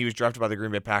 And then he was drafted by the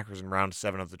Green Bay Packers in round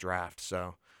 7 of the draft.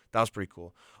 So that was pretty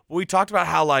cool. But we talked about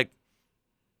how, like,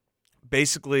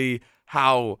 basically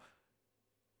how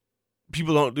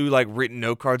people don't do, like, written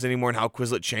note cards anymore and how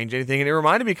Quizlet changed anything. And it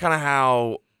reminded me kind of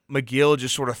how McGill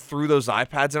just sort of threw those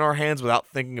iPads in our hands without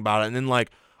thinking about it. And then,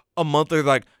 like, a month later,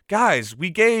 like, guys,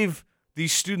 we gave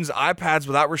these students iPads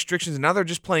without restrictions, and now they're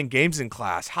just playing games in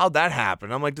class. How'd that happen?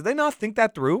 I'm like, did they not think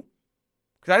that through?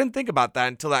 Because I didn't think about that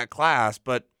until that class,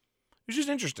 but it was just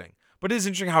interesting. But it is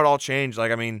interesting how it all changed.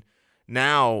 Like, I mean,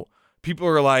 now people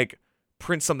are like,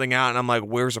 print something out, and I'm like,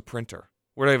 where's a printer?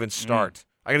 Where do I even start?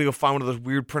 I got to go find one of those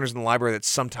weird printers in the library that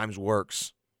sometimes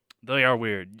works. They are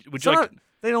weird. Would you like?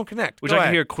 They don't connect. Would you like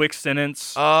to hear a quick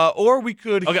sentence? Or we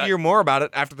could hear more about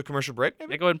it after the commercial break.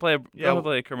 Maybe? Yeah, go ahead and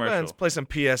play a commercial. Let's play some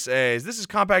PSAs. This is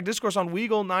Compact Discourse on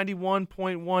Weagle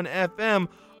 91.1 FM,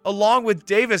 along with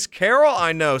Davis Carroll.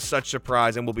 I know, such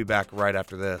surprise, and we'll be back right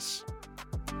after this.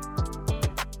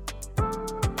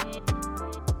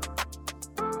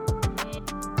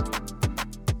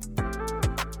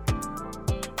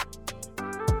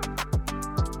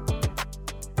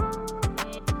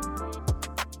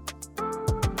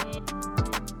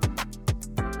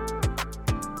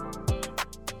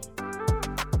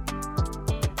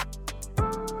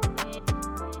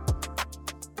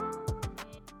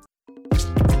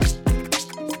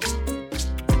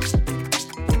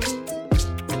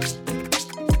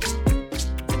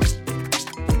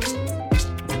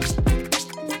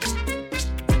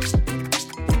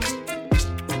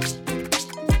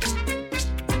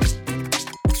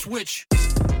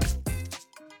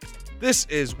 This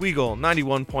is Weagle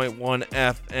 91.1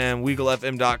 FM,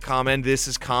 WeagleFM.com, and this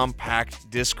is Compact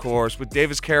Discourse with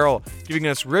Davis Carroll giving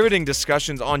us riveting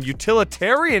discussions on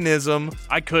utilitarianism.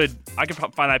 I could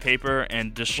find that paper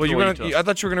and destroy it. I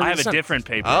thought you were going to read I have a different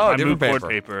paper. Oh, different moot paper.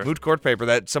 Court paper. Moot court paper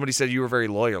that somebody said you were very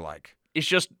lawyer-like. It's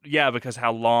just, because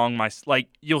how long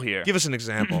you'll hear. Give us an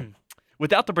example.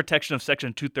 Without the protection of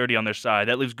Section 230 on their side,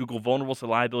 that leaves Google vulnerable to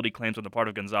liability claims on the part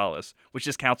of Gonzalez, which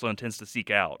this counsel intends to seek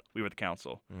out. We were the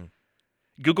counsel.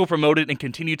 Google promoted and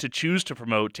continued to choose to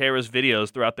promote terrorist videos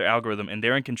throughout their algorithm and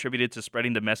therein contributed to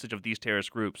spreading the message of these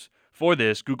terrorist groups. For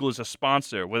this, Google is a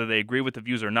sponsor. Whether they agree with the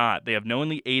views or not, they have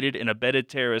knowingly aided and abetted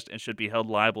terrorists and should be held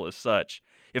liable as such.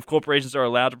 If corporations are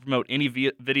allowed to promote any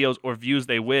videos or views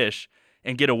they wish,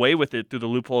 and get away with it through the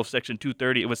loophole of Section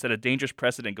 230, it would set a dangerous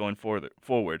precedent going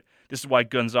forward. This is why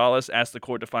Gonzalez asked the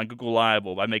court to find Google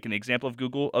liable. By making an example of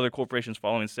Google, other corporations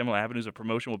following similar avenues of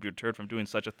promotion will be deterred from doing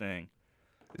such a thing.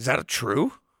 Is that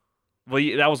true? Well,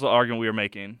 that was the argument we were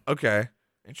making. Okay.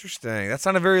 Interesting. That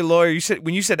sounded very lawyer.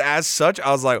 When you said as such, I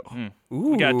was like, ooh.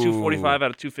 We got 245 out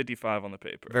of 255 on the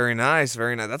paper. Very nice.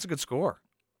 Very nice. That's a good score.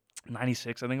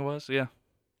 96, I think it was. Yeah.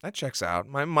 That checks out.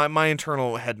 My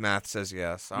internal head math says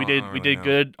yes. We did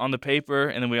good on the paper,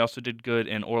 and then we also did good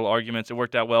in oral arguments. It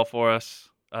worked out well for us.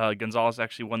 Gonzalez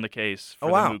actually won the case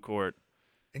for the moot court.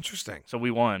 Interesting. So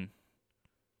we won.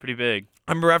 Pretty big.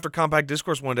 I remember after Compact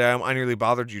Discourse one day, I nearly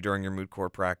bothered you during your moot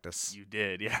court practice. You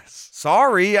did, yes.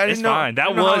 Sorry, I didn't know. Fine.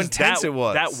 That was how intense it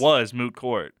was. That was moot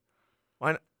court.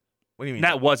 Why? What do you mean?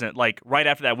 That wasn't right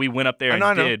after that. We went up there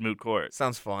and did moot court.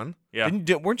 Sounds fun. Yeah.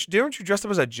 Weren't you dressed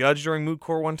up as a judge during moot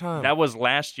court one time? That was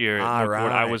last year at moot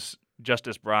court. Right. I was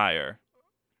Justice Breyer,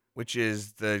 which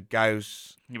is the guy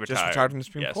who's just retired from the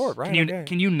Supreme Court, right?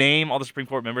 Can you name all the Supreme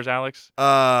Court members, Alex?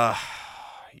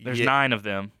 There's 9 of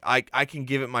them. I can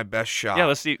give it my best shot. Yeah,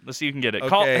 let's see if you can get it.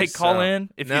 Okay, call in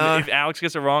if Alex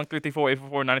gets it wrong.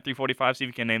 334-844-9345. See if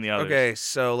you can name the others. Okay,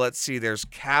 so let's see. There's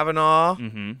Kavanaugh,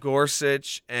 Mm-hmm.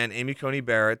 Gorsuch, and Amy Coney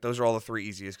Barrett. Those are all the 3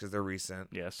 easiest because they're recent.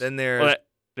 Yes. Then there's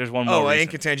one more. and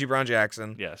Ketanji Brown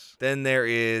Jackson. Yes. Then there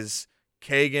is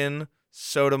Kagan,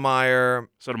 Sotomayor.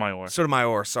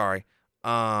 Sorry.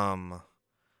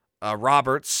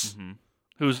 Roberts. Mm-hmm.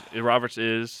 Roberts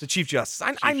is the Chief Justice.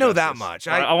 I know that much.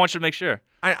 I want you to make sure.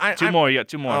 Two more. You got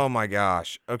 2 more. Oh my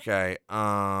gosh. Okay.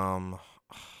 The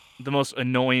most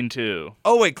annoying 2.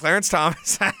 Oh wait, Clarence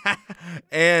Thomas,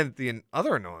 and the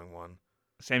other annoying one,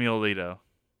 Samuel Alito.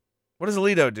 What does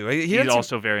Alito do? He's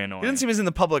also very annoying. He doesn't seem as in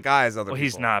the public eye as other people.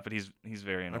 He's not, but he's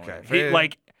very annoying. Okay.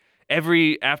 Every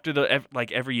year after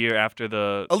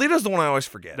the Alito's the one I always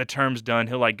forget. The term's done,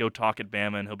 he'll go talk at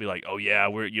Bama and he'll be like, "Oh yeah,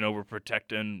 we're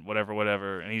protecting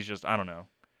whatever," and he's just, I don't know.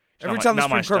 Every time the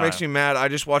Supreme Court makes me mad, I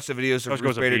just watch the videos of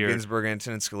Ruth Bader Ginsburg and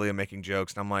Antonin Scalia making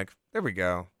jokes, and I'm like, there we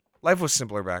go. Life was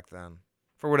simpler back then,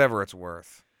 for whatever it's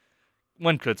worth.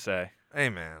 One could say. Hey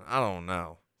man, I don't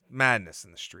know. Madness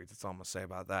in the streets. That's all I'm gonna say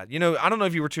about that. I don't know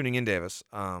if you were tuning in, Davis.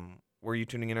 Were you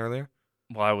tuning in earlier?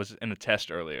 Well, I was in a test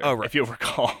earlier. Oh, right. If you'll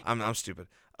recall. I'm stupid.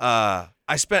 I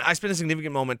spent a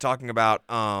significant moment talking about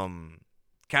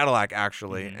Cadillac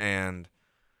actually, and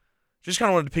just kind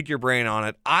of wanted to pick your brain on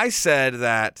it. I said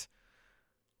that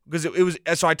because it was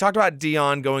so I talked about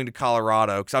Deion going to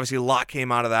Colorado because obviously a lot came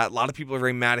out of that. A lot of people are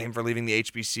very mad at him for leaving the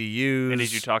HBCUs. And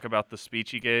did you talk about the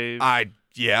speech he gave? I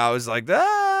was like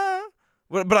that,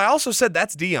 but I also said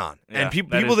that's Deion, and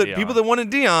people that wanted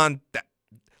Deion.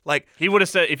 He would have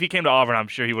said if he came to Auburn, I'm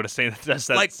sure he would have said that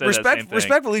same thing.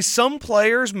 Respectfully, some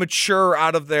players mature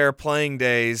out of their playing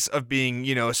days of being,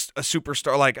 a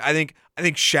superstar. Like I think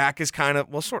Shaq is kind of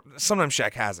sometimes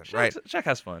Shaq hasn't, right? Shaq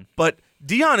has fun, but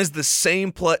Deion is the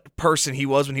same person he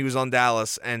was when he was on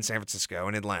Dallas and San Francisco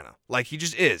and Atlanta. Like he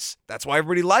just is. That's why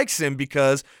everybody likes him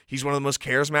because he's one of the most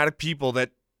charismatic people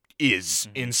that is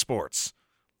in sports.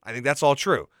 I think that's all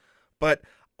true. But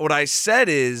what I said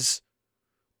is.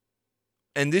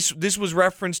 And this was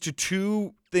referenced to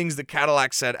 2 things that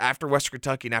Cadillac said after Western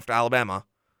Kentucky and after Alabama,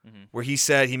 where he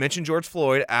mentioned George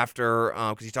Floyd after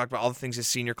because he talked about all the things his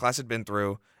senior class had been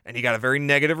through, and he got a very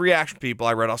negative reaction from people.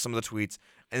 I read off some of the tweets,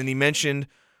 and then he mentioned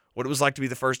what it was like to be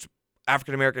the first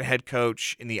African American head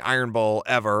coach in the Iron Bowl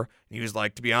ever. And he was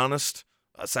like, to be honest,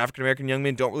 us African American young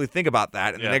men don't really think about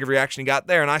that, and the negative reaction he got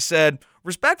there. And I said,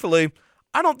 respectfully,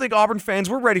 I don't think Auburn fans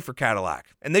were ready for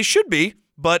Cadillac, and they should be,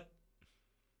 but.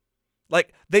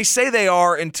 They say they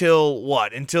are until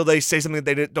what? Until they say something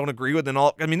that they don't agree with. There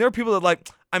are people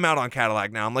that I'm out on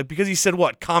Cadillac now. I'm like, because he said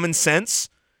what? Common sense?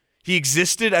 He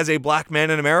existed as a black man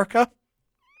in America?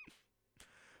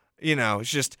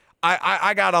 It's just,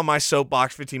 I got on my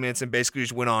soapbox 15 minutes and basically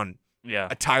just went on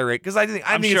a tirade. Because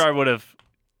I'm sure I would have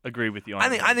agreed with you on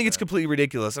I think it's completely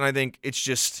ridiculous. And I think it's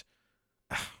just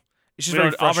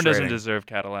very frustrating. Auburn doesn't deserve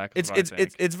Cadillac.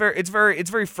 It's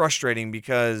very frustrating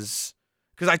because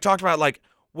I talked about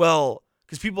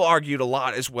because people argued a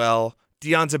lot as well.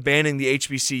 Deion's abandoning the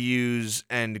HBCUs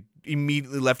and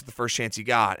immediately left at the first chance he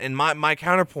got. And my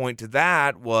counterpoint to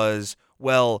that was,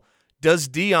 does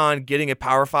Deion getting a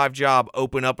Power 5 job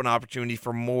open up an opportunity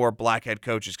for more black head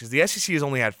coaches? Because the SEC has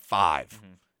only had 5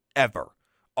 ever.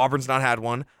 Auburn's not had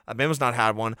one. Alabama's not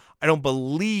had one. I don't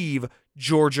believe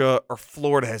Georgia or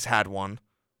Florida has had one.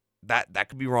 That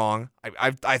could be wrong.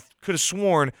 I could have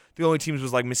sworn the only teams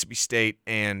was Mississippi State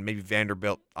and maybe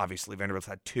Vanderbilt. Obviously, Vanderbilt's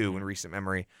had 2 in recent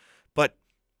memory. But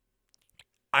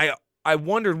I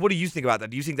wondered, what do you think about that?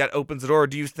 Do you think that opens the door, or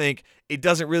do you think it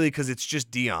doesn't really because it's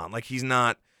just Deion? Like, he's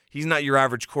not your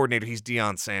average coordinator. He's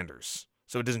Deion Sanders,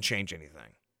 so it doesn't change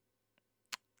anything.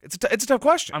 It's a tough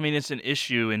question. I mean, it's an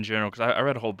issue in general because I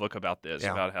read a whole book about this,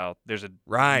 about how there's a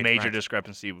major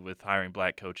discrepancy with hiring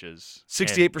black coaches.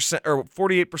 68% or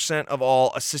 48% of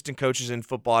all assistant coaches in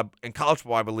football and college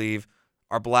football, I believe,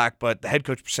 are black, but the head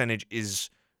coach percentage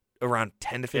is around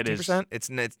 10 to 15%.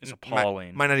 It's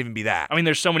appalling. Might not even be that. I mean,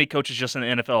 there's so many coaches just in the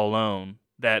NFL alone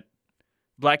that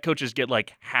black coaches get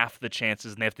like half the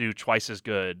chances and they have to do twice as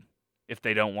good if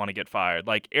they don't want to get fired.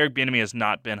 Like Eric Bieniemy has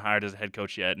not been hired as a head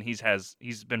coach yet, and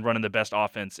he's been running the best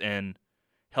offense and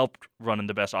helped running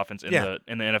the best offense in the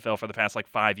NFL for the past like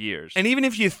 5 years. And even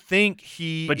if you think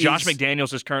but Josh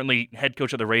McDaniels is currently head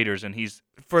coach of the Raiders, and he's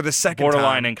for the second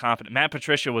borderline time incompetent. Matt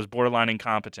Patricia was borderline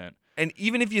incompetent. And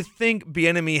even if you think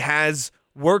Bieniemy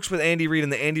works with Andy Reid,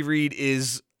 and the Andy Reid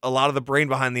is a lot of the brain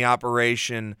behind the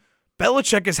operation,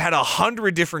 Belichick has had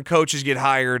 100 different coaches get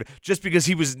hired just because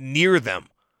he was near them.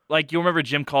 Like, you remember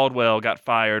Jim Caldwell got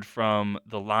fired from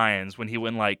the Lions when he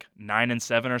went like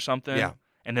 9-7 or something? Yeah.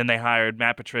 And then they hired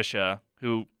Matt Patricia,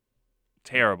 who,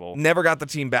 terrible. Never got the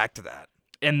team back to that.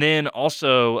 And then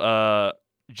also,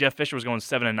 Jeff Fisher was going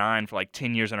 7-9 for like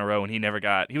 10 years in a row, and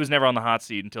he was never on the hot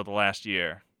seat until the last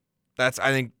year. I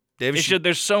think Davis.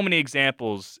 There's so many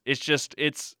examples.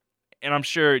 And I'm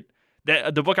sure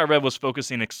that the book I read was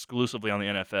focusing exclusively on the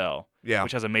NFL,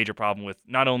 which has a major problem with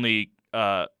not only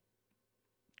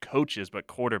coaches but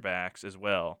quarterbacks as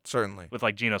well. Certainly, with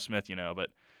like Geno Smith, but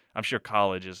I'm sure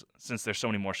college is, since there's so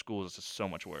many more schools, it's just so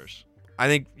much worse. I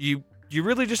think you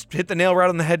really just hit the nail right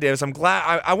on the head, Davis. I'm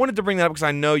glad. I wanted to bring that up because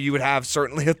I know you would have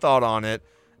certainly a thought on it.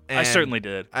 And I certainly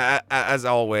did. As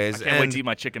always. I can't wait to eat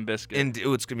my chicken biscuit. And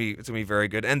it's gonna be very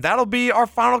good. And that'll be our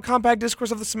final compact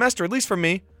discourse of the semester, at least for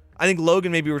me. I think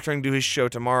Logan may be returning to his show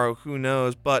tomorrow. Who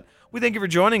knows? But we thank you for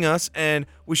joining us and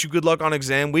wish you good luck on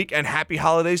exam week and happy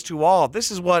holidays to all.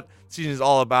 This is what season is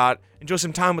all about. Enjoy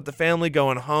some time with the family,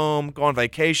 going home, go on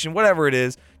vacation, whatever it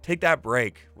is. Take that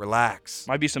break. Relax.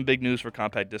 Might be some big news for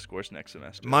compact discourse next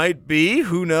semester. Might be.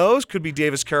 Who knows? Could be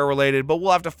Davis Carroll related, but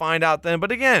we'll have to find out then.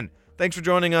 But again, thanks for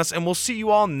joining us, and we'll see you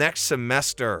all next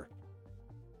semester.